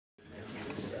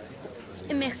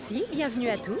Merci, bienvenue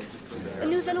à tous.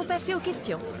 Nous allons passer aux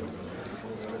questions.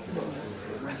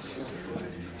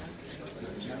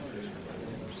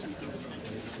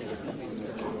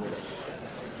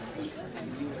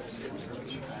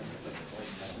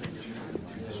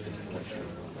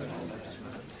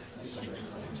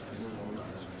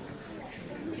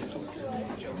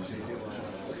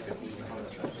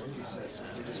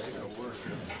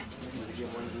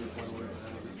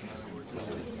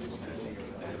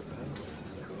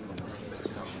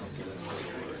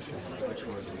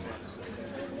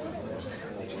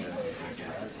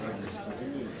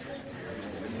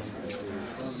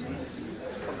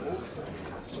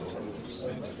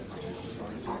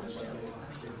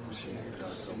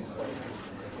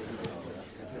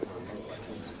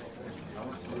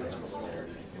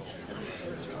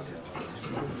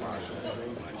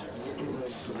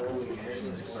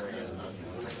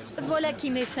 Voilà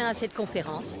qui met fin à cette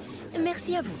conférence.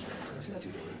 Merci à vous.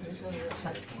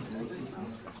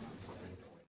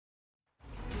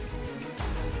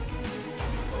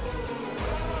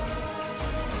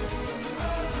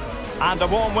 And a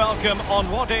warm welcome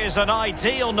on what is an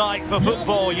ideal night for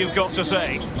football, you've got to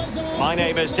say. My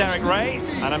name is Derek Ray,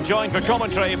 and I'm joined for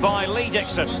commentary by Lee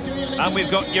Dixon. And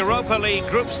we've got Europa League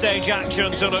group stage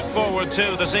action to look forward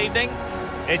to this evening.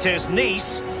 It is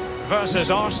Nice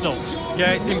versus Arsenal.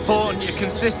 Yeah, it's important you're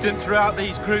consistent throughout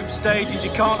these group stages.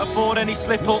 You can't afford any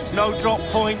slip-ups, no drop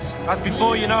points. As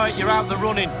before you know it, you're out the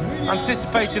running.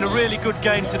 Anticipating a really good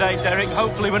game today, Derek.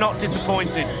 Hopefully we're not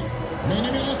disappointed.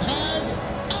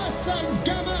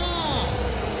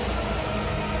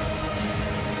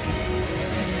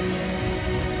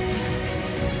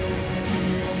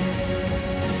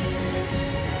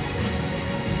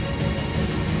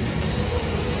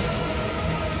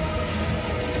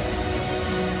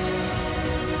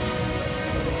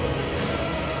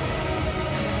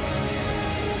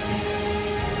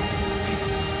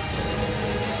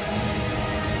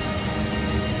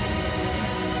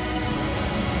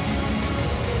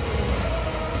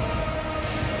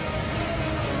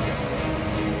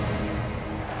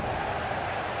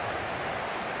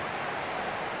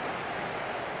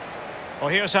 Well,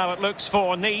 here's how it looks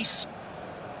for Nice.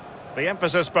 The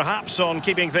emphasis perhaps on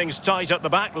keeping things tight at the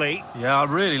back, Lee. Yeah, I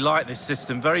really like this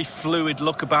system. Very fluid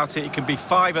look about it. It can be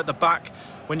 5 at the back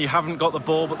when you haven't got the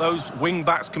ball, but those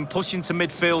wing-backs can push into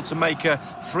midfield to make a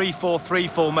 3-4-3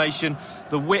 formation.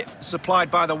 The width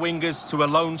supplied by the wingers to a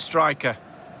lone striker.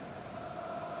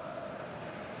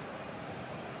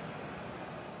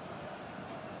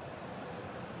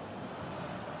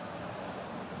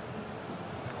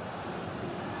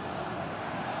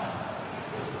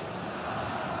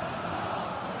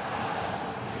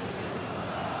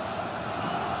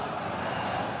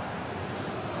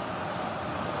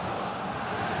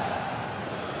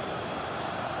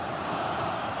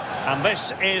 And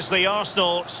this is the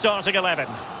Arsenal starting 11.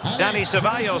 Dani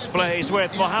Ceballos plays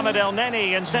with Mohamed El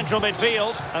Neni in central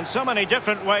midfield. And so many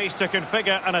different ways to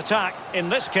configure an attack. In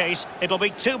this case, it'll be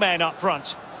 2 men up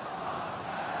front.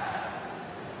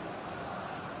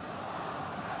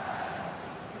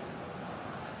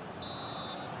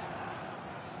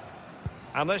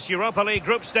 And this Europa League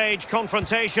group stage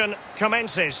confrontation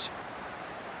commences.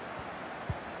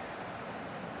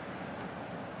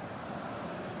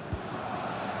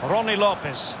 Ronnie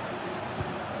Lopez.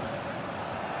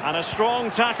 And a strong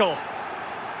tackle.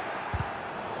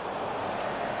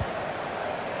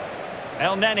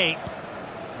 El Neni.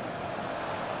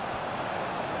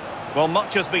 Well,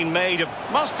 much has been made of...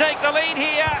 Must take the lead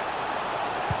here.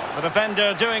 The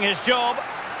defender doing his job.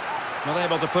 Not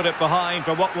able to put it behind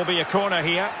for what will be a corner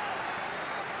here.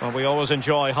 Well, we always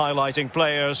enjoy highlighting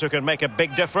players who can make a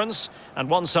big difference. And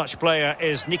one such player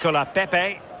is Nicolas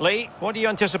Pepe. Lee, what do you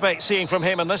anticipate seeing from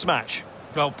him in this match?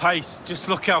 Well, pace. Just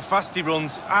look how fast he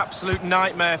runs. Absolute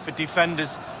nightmare for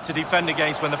defenders to defend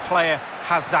against when the player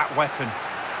has that weapon.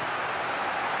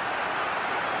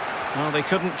 Well, they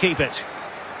couldn't keep it.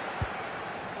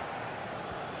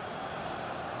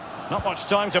 Not much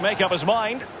time to make up his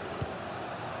mind.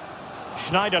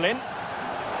 Schneiderlin.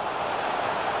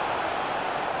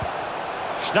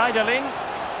 Schneiderlin.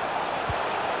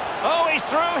 Oh, he's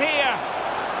through here.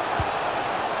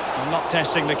 I'm not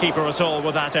testing the keeper at all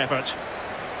with that effort.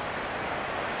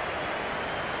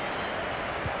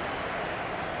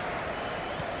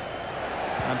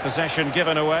 And possession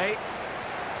given away.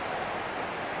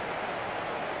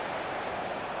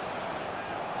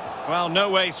 Well, no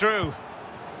way through.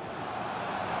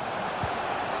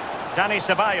 Dani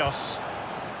Ceballos.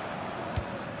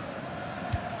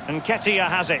 And Ketia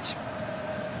has it.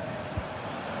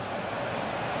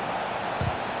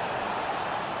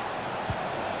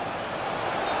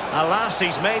 Alas,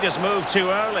 he's made his move too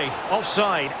early.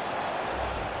 Offside.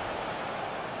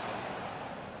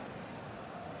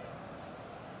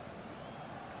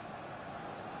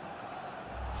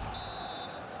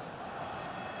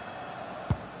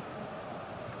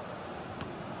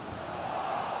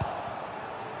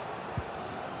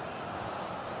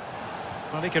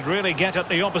 Well, he could really get at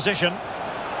the opposition.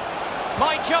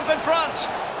 Might jump in front.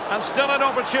 And still an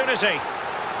opportunity.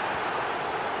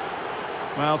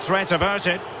 Well, threat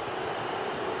averted.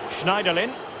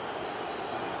 Schneiderlin.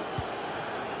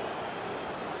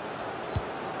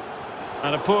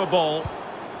 And a poor ball.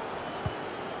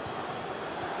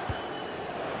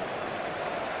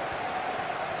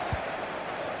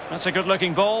 That's a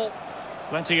good-looking ball.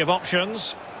 Plenty of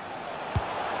options.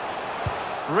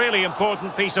 Really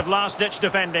important piece of last-ditch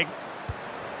defending.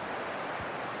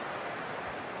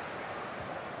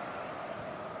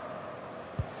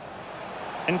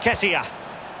 Nketiah.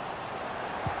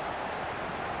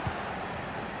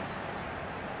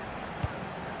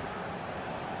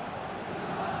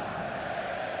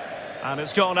 And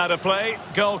it's gone out of play.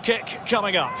 Goal kick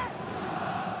coming up.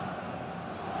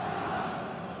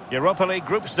 Europa League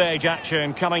group stage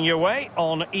action coming your way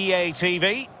on EA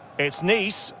TV. It's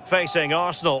Nice facing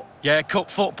Arsenal. Yeah, cup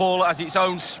football has its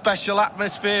own special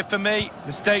atmosphere for me.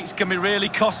 Mistakes can be really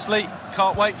costly.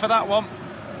 Can't wait for that one.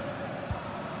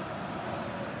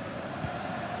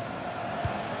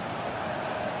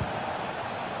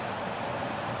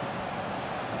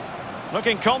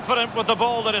 Looking confident with the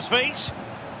ball at his feet.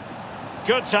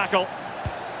 Good tackle.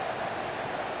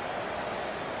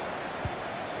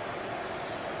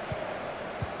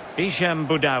 Hichem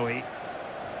Boudaoui.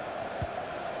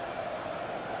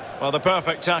 Well, the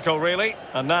perfect tackle, really.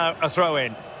 And now a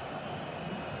throw-in.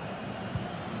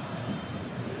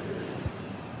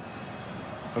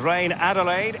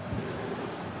 Reine-Adelaide.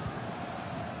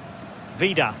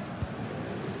 Vida.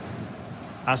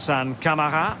 Hassan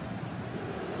Kamara.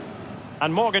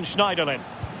 And Morgan Schneiderlin.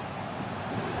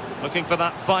 Looking for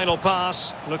that final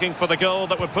pass. Looking for the goal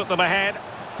that would put them ahead.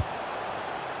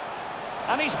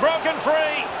 And he's broken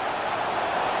free.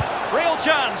 Real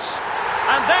chance.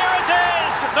 And there it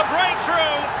is. The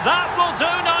breakthrough. That will do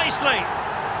nicely.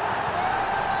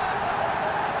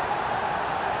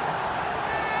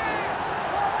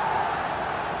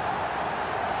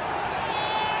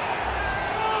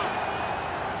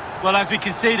 Well, as we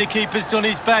can see, the keeper's done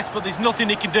his best, but there's nothing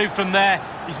he can do from there.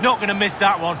 He's not going to miss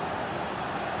that one.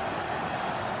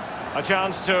 A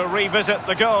chance to revisit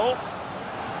the goal.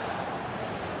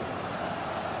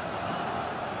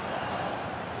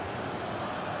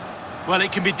 Well,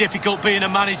 it can be difficult being a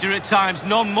manager at times,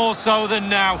 none more so than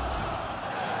now.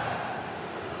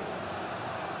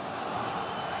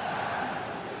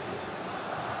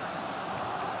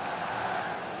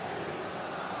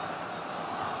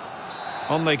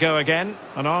 On they go again,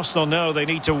 and Arsenal know they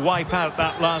need to wipe out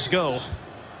that last goal.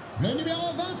 Le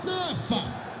numéro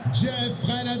 29, Jeff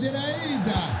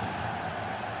Reine-Adelaide.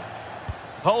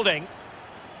 Holding.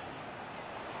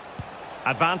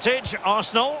 Advantage,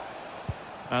 Arsenal.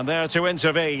 And there to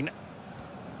intervene.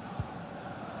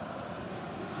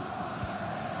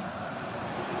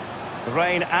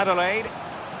 Reine-Adelaide.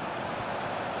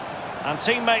 And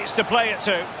teammates to play it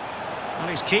to. And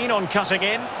he's keen on cutting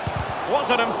in. What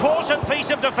an important piece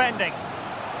of defending.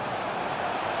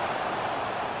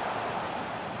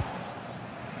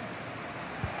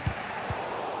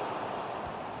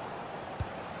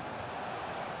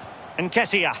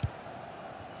 Nketiah.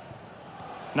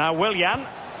 Now Willian.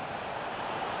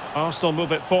 Arsenal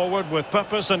move it forward with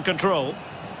purpose and control.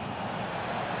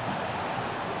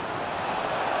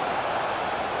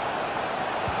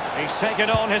 He's taken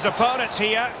on his opponent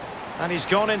here. And he's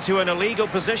gone into an illegal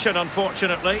position,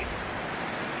 unfortunately.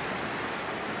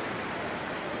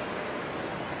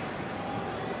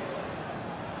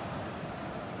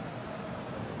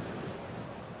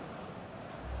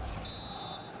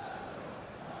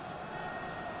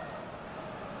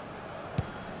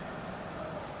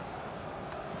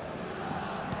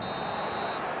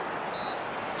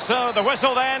 So the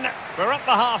whistle then, we're at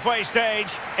the halfway stage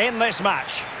in this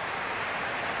match.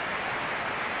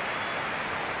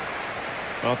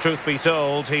 Well, truth be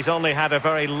told, he's only had a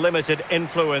very limited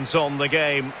influence on the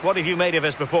game. What have you made of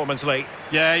his performance, Lee?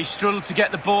 Yeah, he struggled to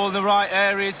get the ball in the right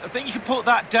areas. I think you can put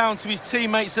that down to his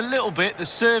teammates a little bit. The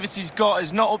service he's got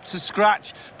is not up to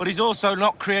scratch, but he's also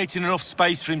not creating enough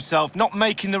space for himself, not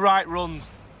making the right runs.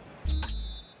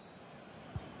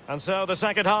 And so the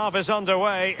second half is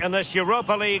underway in this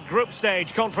Europa League group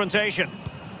stage confrontation.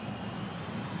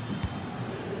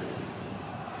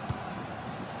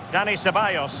 Dani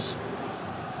Ceballos.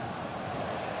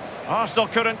 Arsenal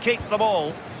couldn't keep the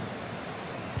ball.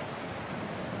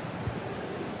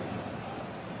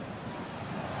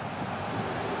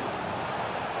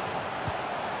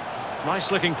 Nice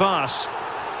looking pass.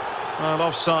 Well,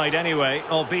 offside anyway,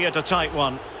 albeit a tight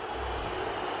one.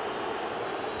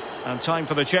 And time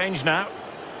for the change now.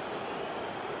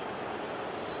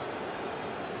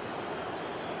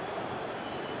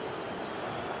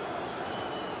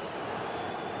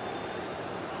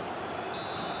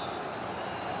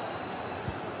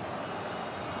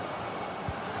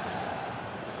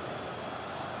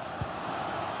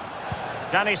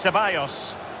 Dani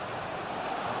Ceballos.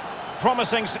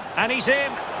 Promising, and he's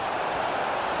in.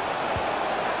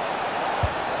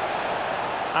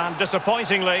 And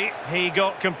disappointingly, he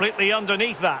got completely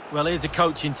underneath that. Well, here's a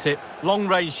coaching tip. Long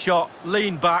range shot,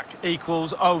 lean back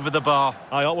equals over the bar.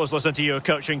 I always listen to your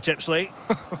coaching tips, Lee.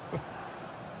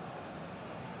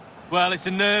 Well, it's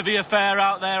a nervy affair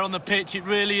out there on the pitch, it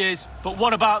really is. But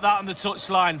what about that on the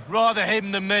touchline? Rather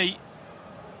him than me.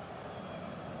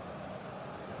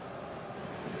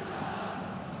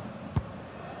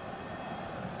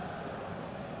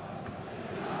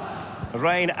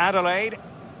 Reine-Adelaide.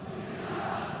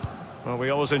 Well, we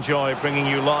always enjoy bringing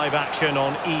you live action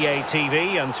on EA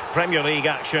TV and Premier League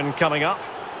action coming up.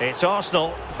 It's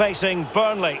Arsenal facing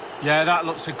Burnley. Yeah, that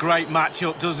looks a great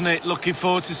matchup, doesn't it? Looking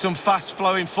forward to some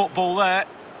fast-flowing football there.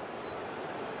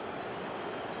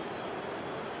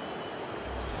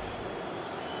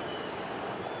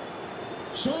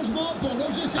 Changement pour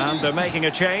l'OGC. And they're making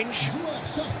a change. Joueur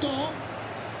sortant,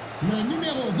 le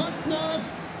numéro 29,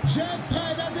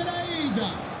 Reine-Adelaide.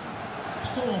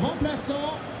 Son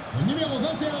remplaçant, le numéro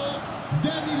 21,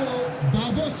 Danilo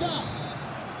Barbosa.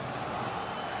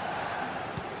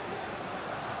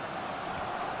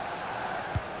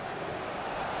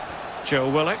 Joe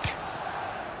Willock.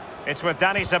 It's with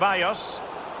Dani Ceballos.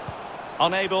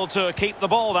 Unable to keep the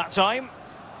ball that time.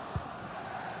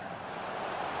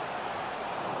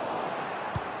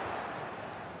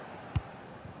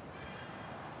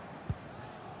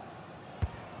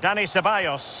 Dani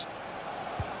Ceballos.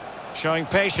 Showing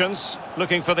patience,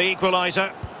 looking for the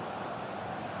equaliser.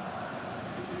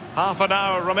 Half an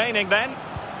hour remaining then.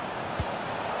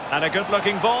 And a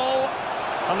good-looking ball.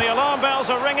 And the alarm bells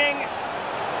are ringing.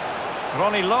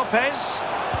 Ronnie Lopez.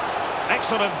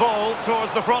 Excellent ball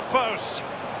towards the front post.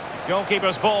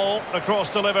 Goalkeeper's ball, across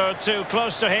delivered too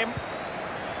close to him.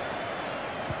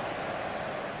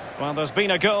 Well, there's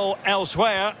been a goal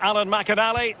elsewhere. Alan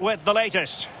McInally with the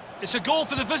latest. It's a goal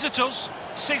for the visitors.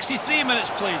 63 minutes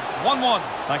played. 1-1.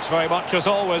 Thanks very much as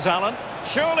always, Alan.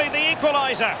 Surely the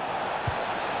equaliser.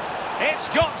 It's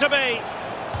got to be.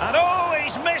 And oh,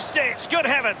 he's missed it. Good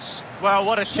heavens. Well,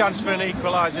 what a chance for an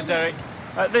equaliser, Derek.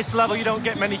 At this level, you don't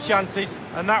get many chances,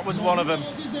 and that was one of them.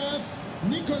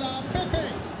 Nicolas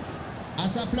Pepe. À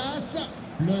sa place,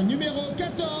 le numéro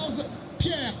 14,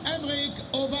 Pierre-Emerick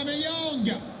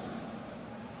Aubameyang.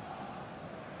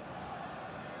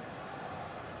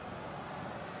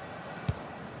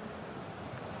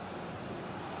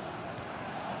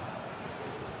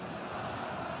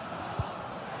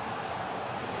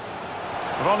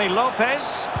 Ronnie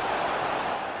Lopez.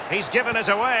 He's given us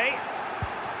away.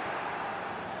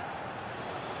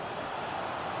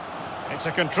 It's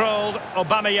a controlled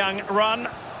Aubameyang run.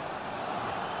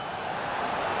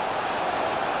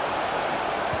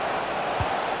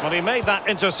 Well, he made that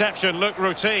interception look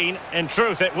routine. In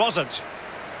truth, it wasn't.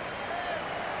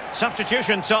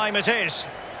 Substitution time it is.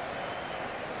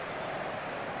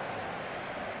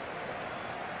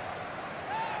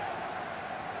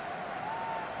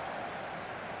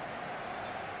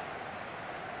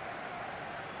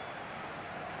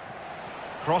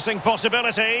 Crossing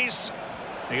possibilities.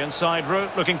 The inside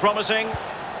route looking promising.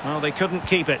 Well, they couldn't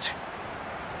keep it.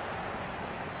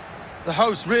 The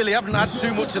hosts really haven't had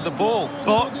too much of the ball,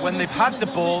 but when they've had the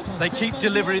ball, they keep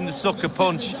delivering the sucker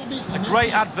punch. A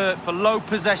great advert for low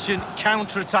possession,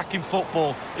 counter-attacking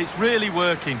football. It's really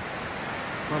working.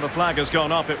 Well, the flag has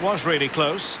gone up. It was really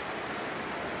close.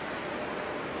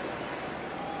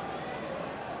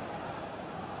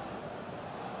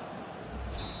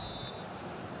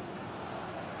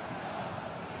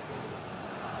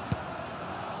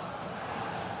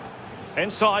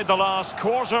 Inside the last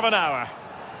quarter of an hour.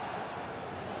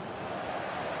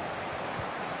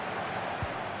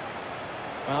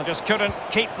 Well, just couldn't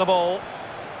keep the ball.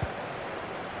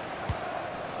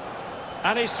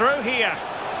 And he's through here.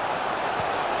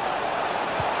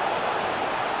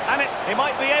 And he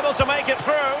might be able to make it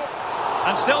through.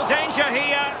 And still danger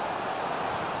here.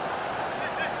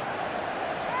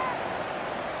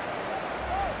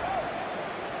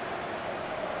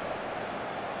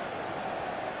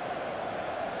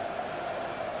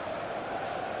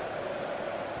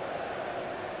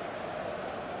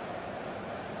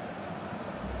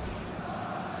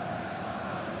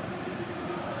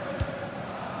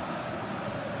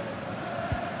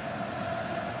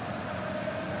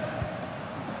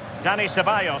 Dani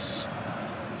Ceballos.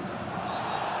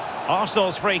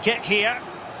 Arsenal's free kick here.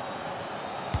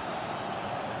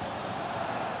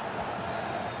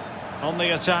 On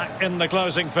the attack in the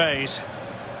closing phase.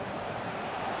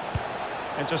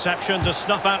 Interception to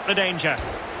snuff out the danger.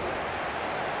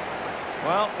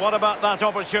 Well, what about that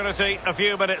opportunity a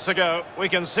few minutes ago? We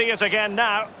can see it again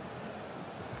now.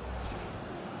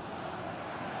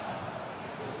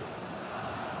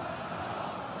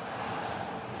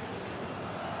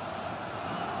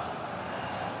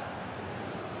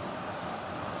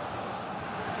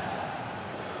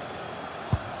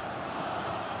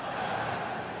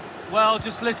 Well,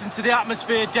 just listen to the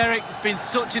atmosphere, Derek. It's been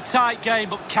such a tight game,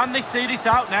 but can they see this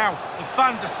out now? The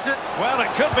fans are... Well,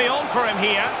 it could be on for him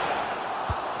here.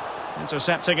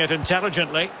 Intercepting it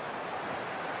intelligently.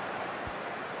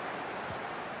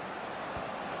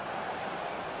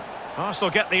 Arsenal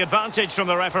get the advantage from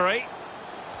the referee.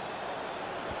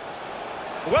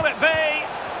 Will it be?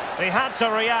 They had to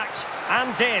react,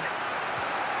 and did.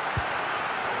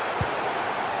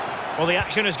 Well, the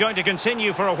action is going to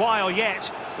continue for a while yet.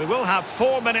 We will have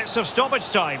 4 minutes of stoppage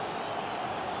time.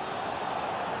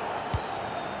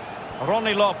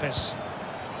 Ronnie Lopez.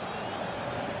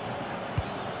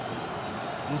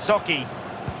 Nsoki.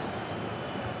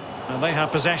 And they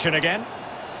have possession again.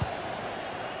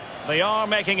 They are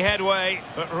making headway,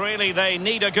 but really they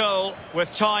need a goal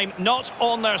with time not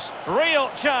on their real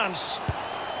chance.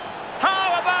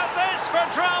 How about this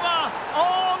for drama?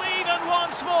 All even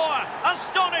once more.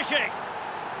 Astonishing.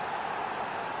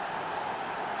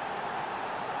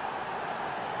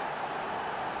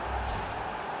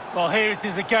 Well, here it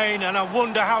is again, and I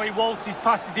wonder how he waltzes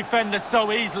past the defender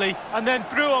so easily. And then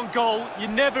through on goal, you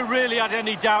never really had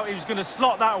any doubt he was going to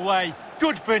slot that away.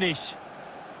 Good finish.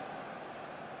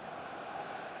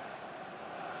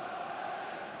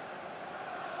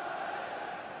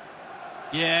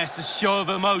 Yes, a show of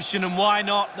emotion, and why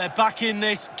not? They're back in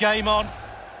this, game on.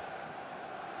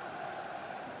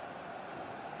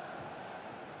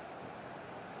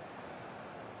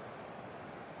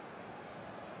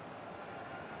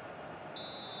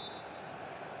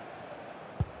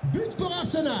 But pour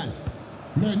Arsenal,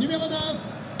 le numéro 9,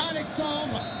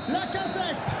 Alexandre,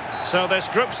 Lacazette. So this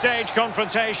group stage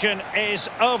confrontation is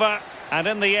over, and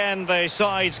in the end the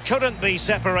sides couldn't be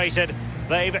separated.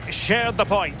 They've shared the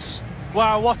points.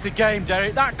 Wow, what a game,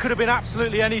 Derek. That could have been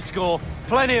absolutely any score.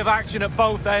 Plenty of action at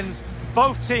both ends.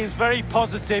 Both teams very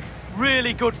positive.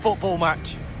 Really good football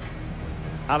match.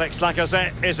 Alex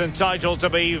Lacazette is entitled to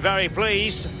be very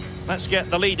pleased. Let's get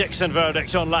the Lee Dixon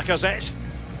verdict on Lacazette.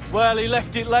 Well, he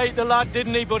left it late, the lad,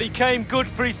 didn't he? But he came good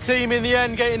for his team in the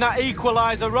end, getting that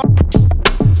equaliser right.